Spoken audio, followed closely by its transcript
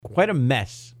quite a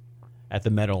mess at the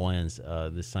Meadowlands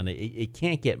this Sunday. It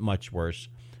can't get much worse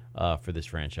for this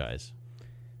franchise.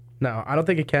 No, I don't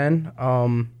think it can.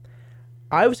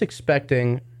 I was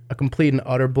expecting a complete and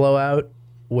utter blowout,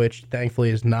 which thankfully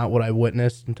is not what I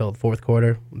witnessed until the fourth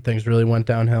quarter when things really went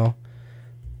downhill.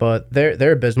 But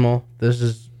they're abysmal. This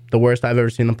is the worst I've ever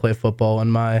seen them play football in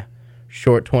my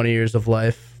short 20 years of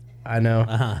life. I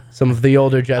know some of the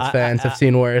older Jets fans have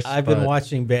seen worse. I've been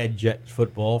watching bad Jet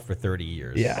football for 30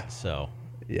 years. Yeah. So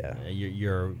yeah,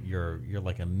 you're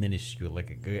like a minuscule,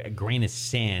 like a grain of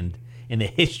sand in the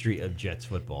history of Jets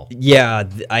football. Yeah,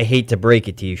 I hate to break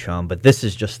it to you, Sean, but this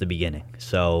is just the beginning.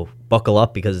 So buckle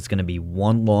up because it's going to be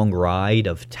one long ride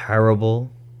of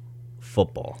terrible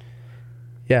football.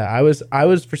 Yeah, I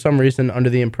was for some reason under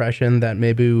the impression that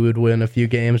maybe we would win a few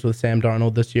games with Sam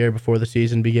Darnold this year before the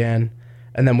season began.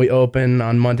 And then we open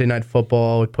on Monday Night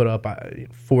Football. We put up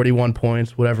 41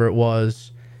 points, whatever it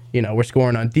was. We're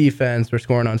scoring on defense. We're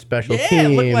scoring on special teams. Yeah,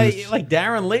 it looked like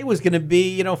Darren Lee was going to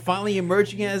be, finally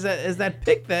emerging as that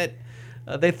pick that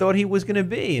they thought he was going to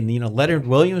be. And, Leonard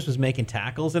Williams was making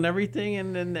tackles and everything,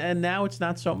 and now it's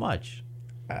not so much.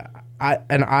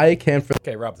 I can't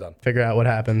Rob's done. figure out what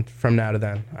happened from now to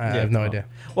then. I have no idea.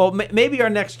 Well, maybe our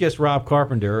next guest, Rob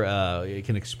Carpenter,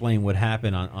 can explain what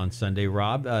happened on Sunday.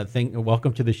 Rob,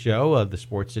 welcome to the show, the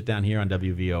Sports Sitdown here on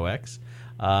WVOX.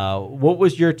 What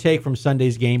was your take from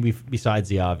Sunday's game besides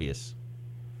the obvious?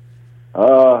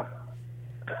 Well,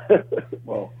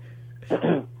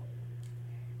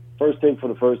 first take for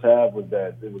the first half was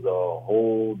that it was a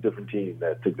whole different team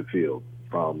that took the field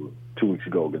from 2 weeks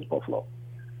ago against Buffalo.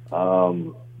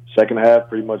 Second half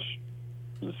pretty much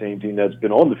the same team that's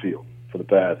been on the field for the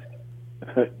past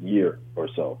year or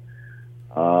so.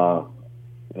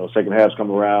 Second half's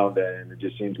come around and it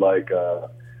just seems like a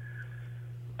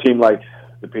team like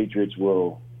the Patriots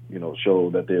will, show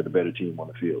that they're the better team on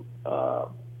the field.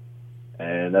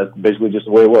 And that's basically just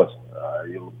the way it was.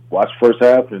 You watch the first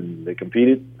half and they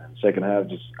competed. And second half,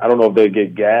 I don't know if they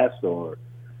get gassed or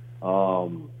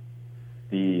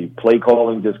the play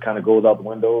calling just kind of goes out the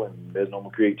window and there's no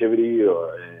more creativity,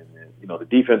 the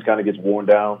defense kind of gets worn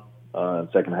down in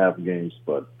second half of games.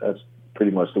 But that's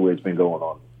pretty much the way it's been going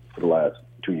on for the last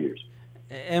 2 years.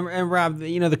 And Rob,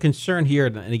 the concern here,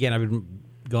 and again, I've been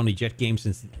going to Jet games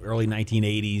since the early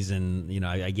 1980s, and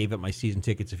I gave up my season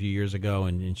tickets a few years ago.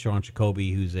 And Sean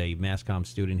Jacoby, who's a mass comm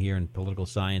student here in political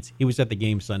science, he was at the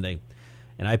game Sunday,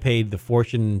 and I paid the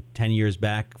fortune 10 years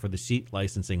back for the seat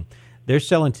licensing. They're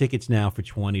selling tickets now for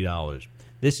 $20.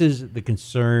 This is the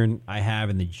concern I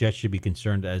have, and the Jets should be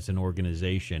concerned as an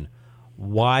organization.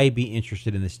 Why be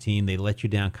interested in this team? They let you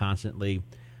down constantly,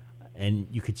 and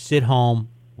you could sit home,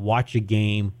 watch a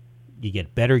game. You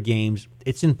get better games.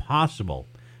 It's impossible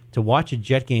to watch a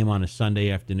Jet game on a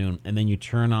Sunday afternoon, and then you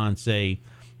turn on, say,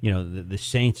 the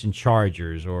Saints and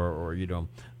Chargers, or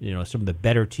some of the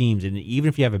better teams. And even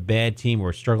if you have a bad team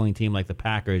or a struggling team like the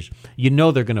Packers, they're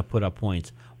going to put up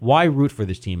points. Why root for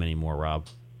this team anymore, Rob?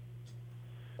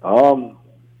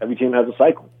 Every team has a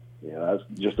cycle. That's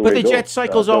just the way it goes. But the Jet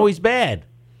cycle's always bad.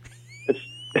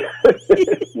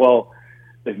 Well,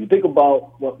 if you think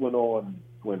about what went on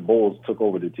when Bowles took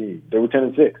over the team, they were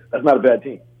 10-6. That's not a bad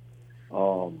team.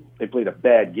 They played a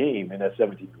bad game in that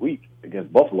 17th week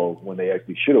against Buffalo when they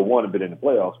actually should have won and been in the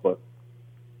playoffs, but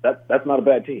that's not a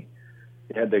bad team.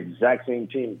 They had the exact same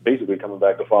team basically coming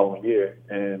back the following year,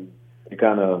 and it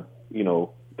kind of,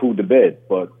 pooed the bed.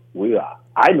 But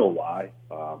I know why.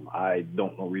 I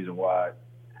don't know reason why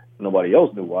nobody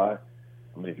else knew why.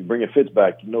 I mean, if you bring Fitz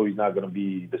back, he's not going to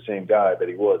be the same guy that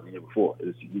he was the year before.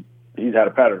 He's had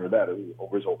a pattern of that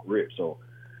over his whole career. So,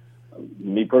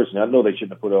 me personally, I know they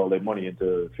shouldn't have put all their money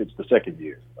into Fitz the second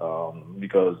year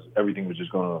because everything was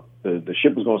just going to – the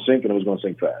ship was going to sink and it was going to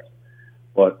sink fast.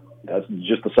 But that's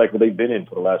just the cycle they've been in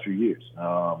for the last few years.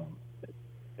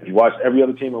 If you watch every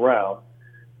other team around,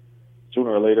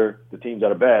 sooner or later, the teams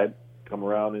that are bad come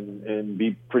around and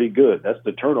be pretty good. That's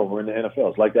the turnover in the NFL.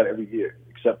 It's like that every year,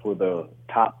 except for the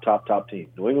top team.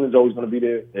 New England's always going to be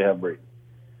there. They have Brady.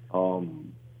 You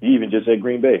even just said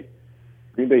Green Bay.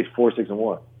 Green Bay's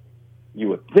 4-6-1. You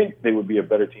would think they would be a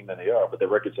better team than they are, but their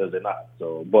record says they're not.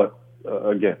 So, but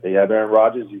again, they have Aaron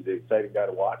Rodgers. He's an exciting guy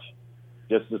to watch.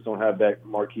 Just don't have that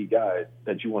marquee guy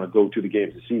that you want to go to the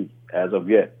games to see as of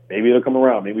yet. Maybe it'll come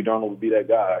around. Maybe Darnold will be that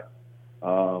guy.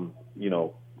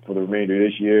 For the remainder of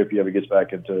this year, if he ever gets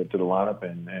back into the lineup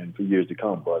and for years to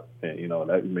come. But that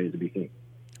remains to be seen.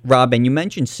 Rob, and you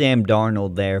mentioned Sam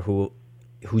Darnold there,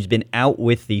 who's been out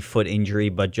with the foot injury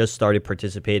but just started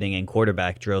participating in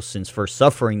quarterback drills since first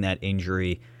suffering that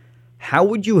injury. How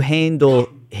would you handle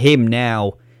him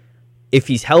now if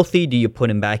he's healthy, do you put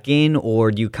him back in,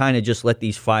 or do you kind of just let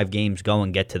these 5 games go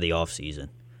and get to the offseason?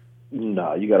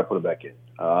 No, you got to put him back in.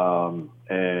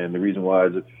 And the reason why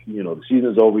is if, the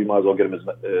season's over, you might as well get him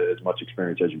as much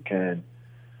experience as you can.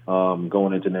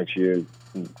 Going into next year,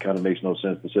 it kind of makes no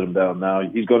sense to sit him down now.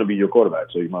 He's going to be your quarterback,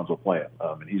 so you might as well play him.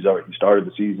 And he started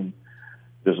the season.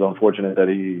 It's unfortunate that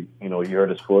he hurt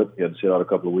his foot. He had to sit out a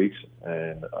couple of weeks.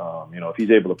 And, if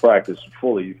he's able to practice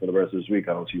fully for the rest of this week,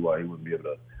 I don't see why you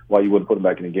wouldn't put him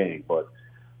back in the game. But,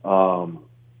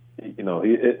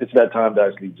 it's that time to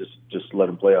actually just let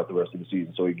him play out the rest of the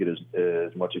season so he get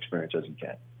as much experience as he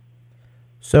can.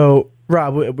 So,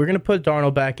 Rob, we're going to put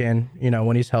Darnold back in,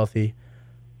 when he's healthy.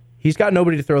 He's got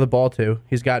nobody to throw the ball to.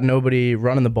 He's got nobody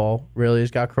running the ball, really.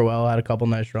 He's got Crowell, had a couple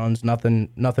nice runs,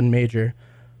 nothing major.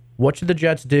 What should the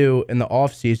Jets do in the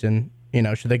offseason?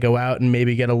 Should they go out and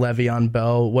maybe get a Le'Veon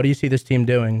Bell? What do you see this team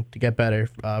doing to get better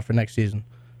for next season?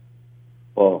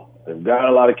 Well, they've got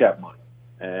a lot of cap money.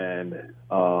 And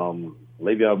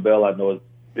Le'Veon Bell, I know, has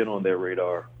been on their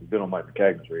radar, been on Mike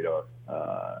Maccagner's radar.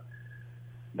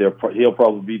 He'll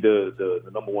probably be the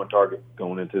number one target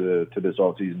going into this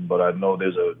offseason, but I know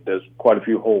there's quite a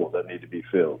few holes that need to be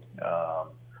filled.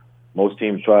 Most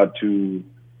teams try to,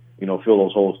 fill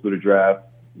those holes through the draft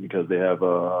because they have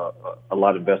a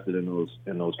lot invested in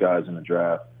those guys in the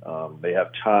draft. They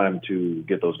have time to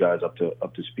get those guys up to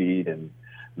speed and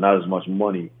not as much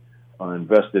money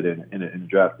invested in a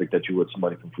draft pick that you would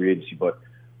somebody from free agency. But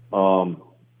the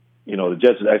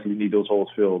Jets actually need those holes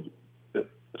filled.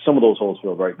 Some of those holes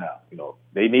filled right now.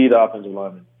 They need offensive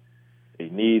linemen. They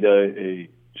need a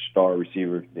star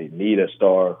receiver. They need a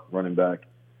star running back.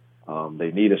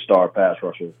 They need a star pass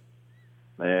rusher.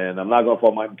 And I'm not going to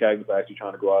fault Mike Maccagner for actually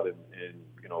trying to go out and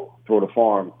throw the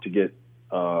farm to get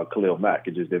Khalil Mack.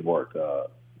 It just didn't work. For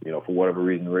whatever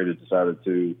reason, the Raiders decided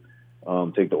to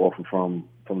take the offer from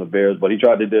the Bears, but he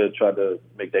tried to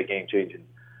make that game-changing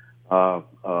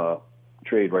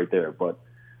trade right there. But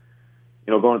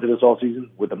going into this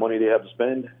offseason with the money they have to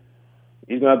spend,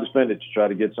 he's going to have to spend it to try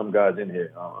to get some guys in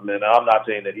here. And I'm not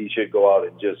saying that he should go out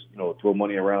and just throw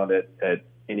money around at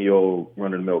any old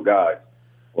run-of-the-mill guy,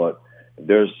 but if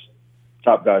there's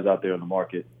top guys out there in the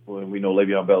market, when we know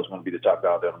Le'Veon Bell is going to be the top guy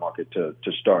out there in the market to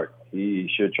start, he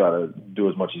should try to do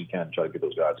as much as he can to try to get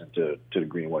those guys into the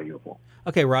green and white uniform.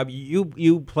 Okay, Rob,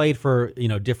 you played for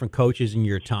different coaches in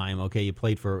your time. Okay, you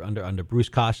played for under Bruce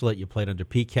Coslett, you played under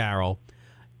Pete Carroll.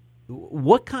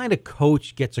 What kind of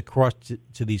coach gets across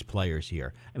to these players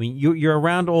here? I mean, you're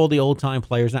around all the old-time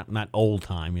players, not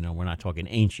old-time, we're not talking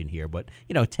ancient here, but,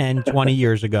 10, 20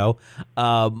 years ago.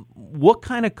 What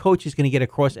kind of coach is going to get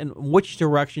across, and which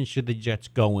direction should the Jets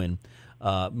go in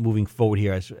moving forward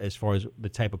here as far as the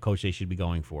type of coach they should be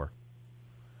going for?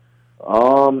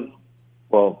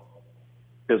 Well,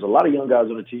 there's a lot of young guys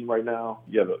on the team right now.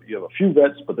 You have a few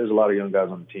vets, but there's a lot of young guys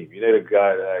on the team. You need a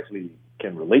guy that actually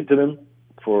can relate to them,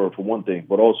 for one thing,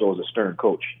 but also as a stern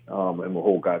coach and will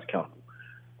hold guys accountable.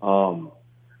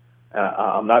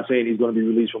 I'm not saying he's going to be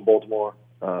released from Baltimore,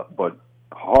 but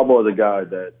Harbaugh is a guy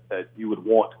that you would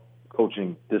want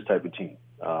coaching this type of team.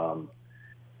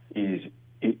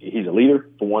 He's a leader,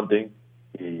 for one thing.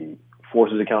 He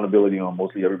forces accountability on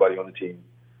mostly everybody on the team.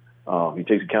 He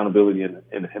takes accountability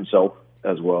in himself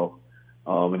as well,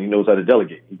 and he knows how to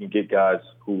delegate. He can get guys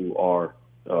who are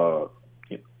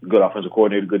good offensive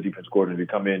coordinator, good defensive coordinator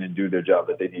to come in and do their job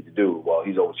that they need to do while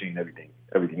he's overseeing everything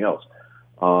else.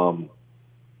 I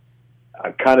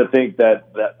kind of think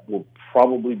that will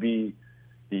probably be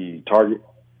the target,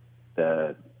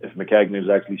 that if Maccagner is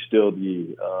actually still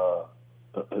the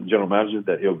general manager,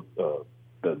 that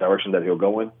the direction that he'll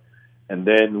go in. And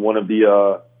then one of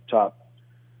the top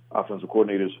offensive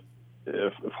coordinators,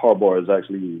 if Harbaugh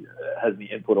has the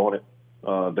input on it,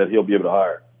 that he'll be able to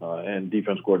hire. And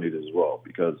defense coordinators as well,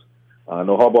 because I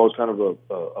know Harbaugh was kind of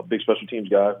a big special teams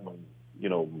guy when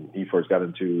he first got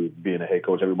into being a head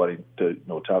coach. Everybody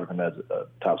touted him as a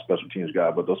top special teams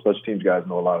guy, but those special teams guys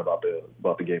know a lot about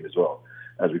the game as well,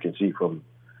 as we can see from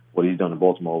what he's done in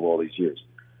Baltimore over all these years.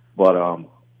 But I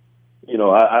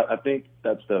think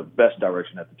that's the best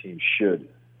direction that the team should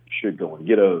go and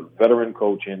get a veteran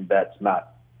coach in that's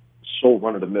not so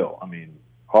run of the mill. I mean,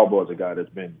 Harbaugh is a guy that's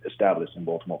been established in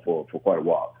Baltimore for quite a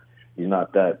while. He's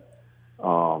not that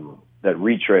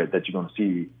retread that you're going to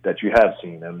see, that you have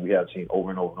seen, and we have seen over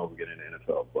and over and over again in the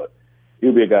NFL. But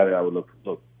he'll be a guy that I would look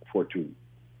forward to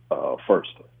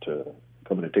first to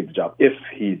come in and take the job if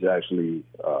he's actually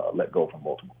let go from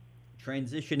Baltimore.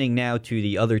 Transitioning now to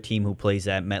the other team who plays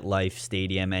at MetLife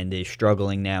Stadium and is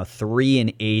struggling now,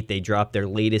 3-8. They dropped their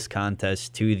latest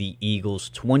contest to the Eagles,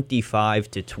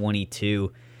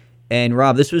 25-22. And,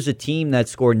 Rob, this was a team that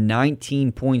scored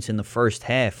 19 points in the first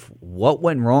half. What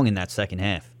went wrong in that second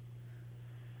half?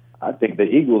 I think the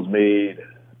Eagles made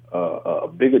a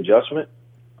big adjustment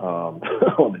on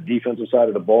the defensive side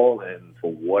of the ball, and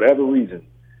for whatever reason,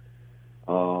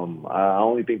 I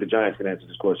only think the Giants can answer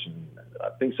this question. I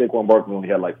think Saquon Barkley only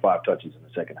had like 5 touches in the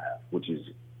second half, which is,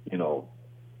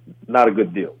 not a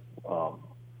good deal for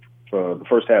the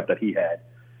first half that he had.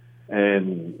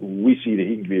 And we see that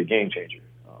he can be a game changer.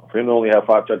 For him to only have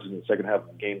 5 touches in the second half of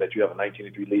a game that you have a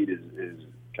 19-3 lead is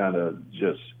kind of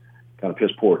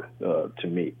piss poor to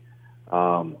me.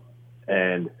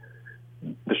 And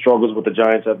the struggles with the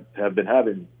Giants have been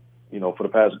having, for the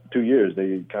past 2 years,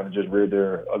 they kind of just reared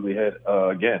their ugly head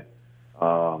again.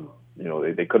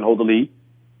 They couldn't hold the lead.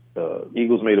 The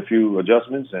Eagles made a few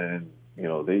adjustments, and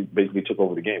they basically took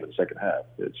over the game in the second half.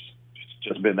 It's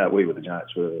just been that way with the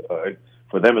Giants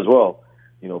for them as well,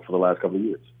 for the last couple of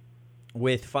years.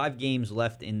 With 5 games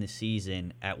left in the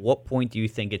season, at what point do you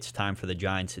think it's time for the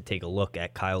Giants to take a look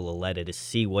at Kyle Lauletta to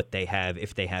see what they have,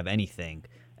 if they have anything,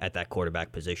 at that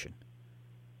quarterback position?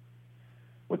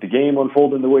 With the game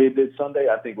unfolding the way it did Sunday,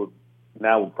 I think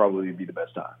now would probably be the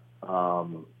best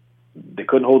time. They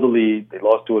couldn't hold the lead. They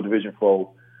lost to a division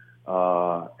foe.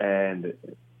 And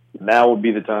now would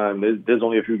be the time. There's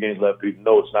only a few games left, even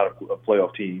though it's not a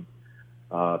playoff team,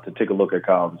 to take a look at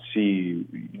Kyle and see,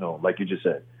 like you just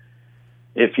said,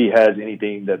 if he has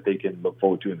anything that they can look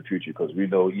forward to in the future, because we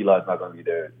know Eli's not going to be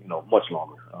there, much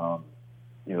longer.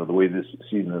 The way this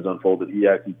season has unfolded, he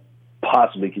actually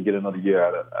possibly could get another year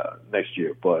out of next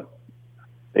year. But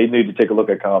they need to take a look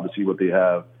at Kyle to see what they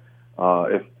have.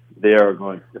 If they're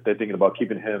thinking about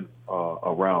keeping him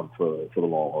around for the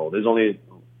long haul. There's only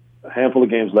a handful of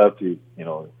games left. The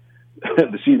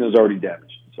season is already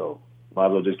damaged, so might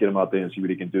as well just get him out there and see what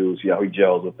he can do. See how he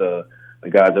gels with the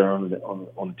guys that are on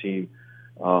the team.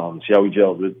 See how he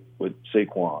gels with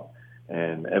Saquon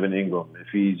and Evan Ingram, if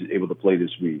he's able to play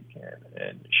this week,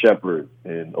 and Shepard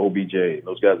and OBJ,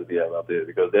 those guys that they have out there,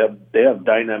 because they have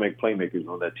dynamic playmakers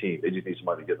on that team. They just need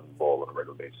somebody to get them the ball on a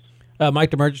regular basis.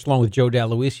 Mike Damergis along with Joe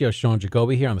D'Aloisio, Sean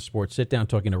Jacoby here on the Sports Sitdown,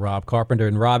 talking to Rob Carpenter.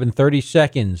 And Rob, in 30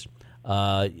 seconds,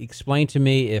 explain to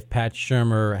me if Pat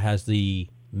Shurmur has the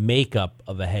makeup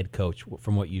of a head coach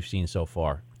from what you've seen so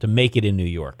far to make it in New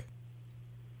York.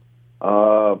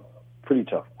 Pretty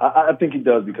tough. I think he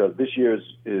does, because this year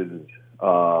is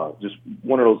just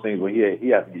one of those things where he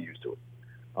has to get used to it.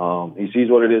 He sees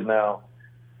what it is now.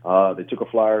 They took a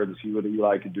flyer to see what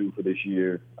Eli could do for this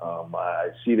year.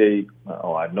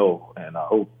 I know, and I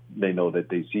hope they know that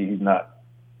they see he's not,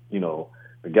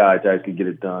 the guy to actually get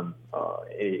it done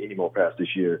any more past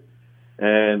this year.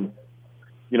 And,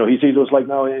 he sees what it's like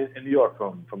now in New York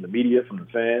from the media, from the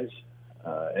fans,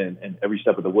 and every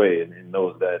step of the way, and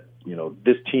knows that,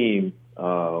 this team,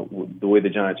 the way the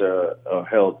Giants are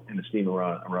held in esteem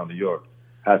around New York,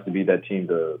 has to be that team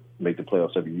to make the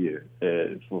playoffs every year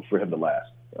for him to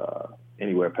last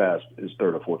anywhere past his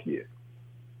 3rd or 4th year.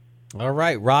 All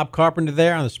right, Rob Carpenter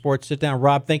there on the Sports Sitdown.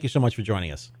 Rob, thank you so much for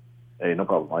joining us. Hey, no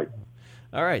problem, Mike.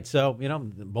 All right, so,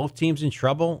 both teams in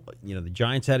trouble. The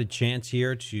Giants had a chance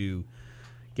here to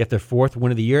get their 4th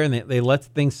win of the year, and they let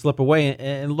things slip away.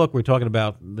 And look, we're talking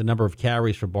about the number of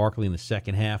carries for Barkley in the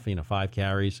second half, 5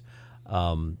 carries.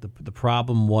 The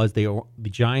problem was the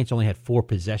Giants only had 4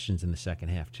 possessions in the second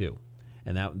half, too.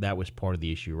 And that was part of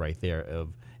the issue right there.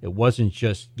 It wasn't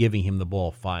just giving him the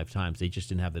ball 5 times. They just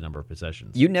didn't have the number of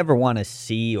possessions. You never want to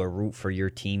see or root for your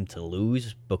team to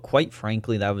lose, but quite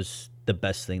frankly, that was the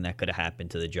best thing that could have happened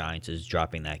to the Giants, is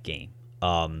dropping that game.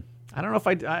 I don't know if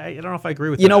I don't know if I agree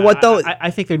with that. You know what, though?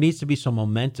 I think there needs to be some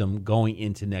momentum going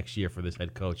into next year for this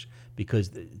head coach,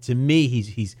 because to me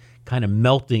he's kind of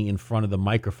melting in front of the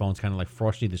microphones, kind of like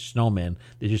Frosty the Snowman.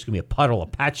 There's just going to be a puddle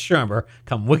of Pat Shurmur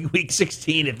come week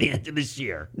 16 at the end of this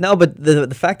year. No, but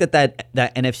the fact that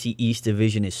NFC East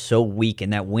division is so weak,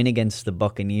 and that win against the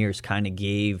Buccaneers kind of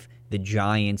gave the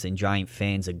Giants and Giant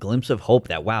fans a glimpse of hope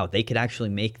that, wow, they could actually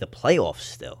make the playoffs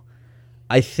still.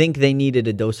 I think they needed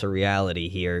a dose of reality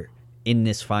here in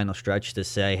this final stretch to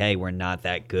say, hey, we're not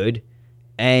that good.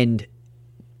 And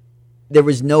there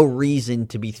was no reason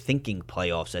to be thinking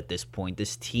playoffs at this point.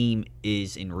 This team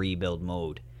is in rebuild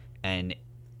mode. And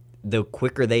the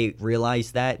quicker they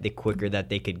realized that, the quicker that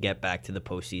they could get back to the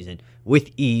postseason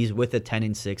with ease, with a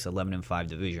 10-6, 11-5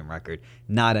 division record,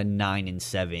 not a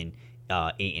 9-7,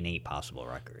 8-8 possible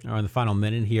record. All right, in the final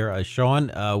minute here,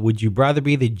 Sean, would you rather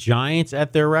be the Giants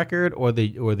at their record or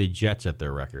the Jets at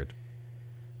their record?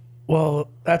 Well,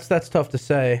 that's tough to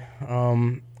say.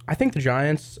 I think the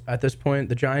Giants, at this point,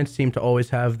 the Giants seem to always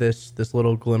have this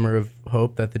little glimmer of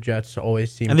hope that the Jets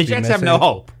always seem to be missing. And the Jets have no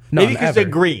hope. None, Maybe because they're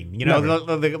ever. green. You know,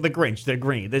 Never. the Grinch, they're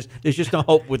green. There's just no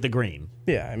hope with the green.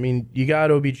 Yeah, I mean, you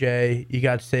got OBJ, you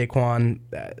got Saquon.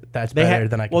 That's better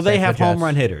than I can say. They for have the home Jets.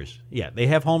 run hitters. Yeah, they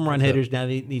have home run hitters. Now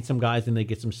they need some guys, and they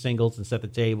get some singles and set the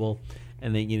table.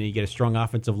 And then you get a strong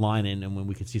offensive line, and when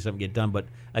we can see something get done. But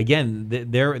again,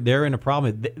 they're in a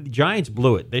problem. The Giants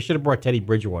blew it. They should have brought Teddy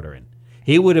Bridgewater in.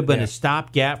 He would have been a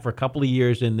stopgap for a couple of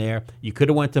years in there. You could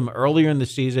have went to him earlier in the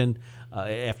season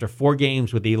after 4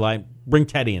 games with Eli. Bring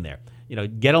Teddy in there.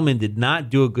 Gettleman did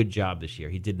not do a good job this year.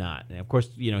 He did not. And of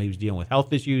course, he was dealing with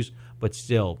health issues, but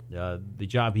still, the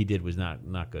job he did was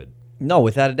not good. No,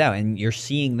 without a doubt, and you're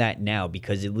seeing that now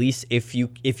because at least if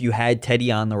you had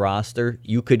Teddy on the roster,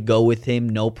 you could go with him,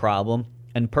 no problem,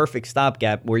 and perfect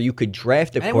stopgap where you could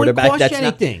draft a quarterback that's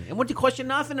anything. It wouldn't cost you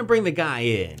nothing to bring the guy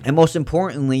in. And most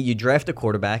importantly, you draft a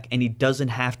quarterback and he doesn't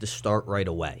have to start right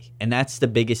away. And that's the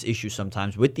biggest issue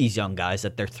sometimes with these young guys,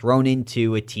 that they're thrown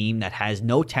into a team that has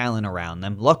no talent around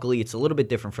them. Luckily, it's a little bit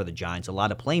different for the Giants, a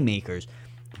lot of playmakers.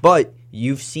 But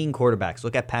you've seen quarterbacks.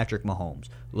 Look at Patrick Mahomes.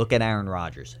 Look at Aaron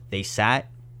Rodgers. They sat.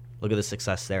 Look at the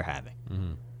success they're having.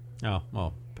 Mm-hmm. Oh,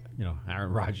 well,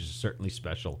 Aaron Rodgers is certainly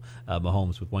special.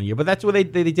 Mahomes with 1 year. But that's what they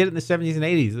did it in the 70s and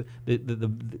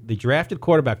 80s. The drafted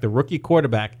quarterback, the rookie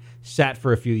quarterback, sat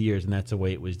for a few years, and that's the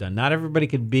way it was done. Not everybody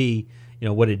could be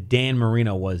what a Dan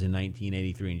Marino was in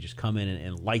 1983 and just come in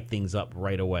and light things up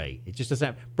right away. It just doesn't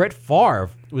happen. Brett Favre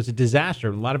was a disaster.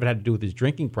 A lot of it had to do with his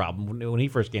drinking problem when he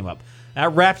first came up.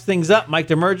 That wraps things up. Mike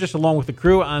Damergis along with the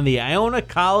crew on the Iona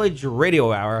College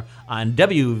Radio Hour on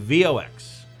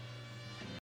WVOX.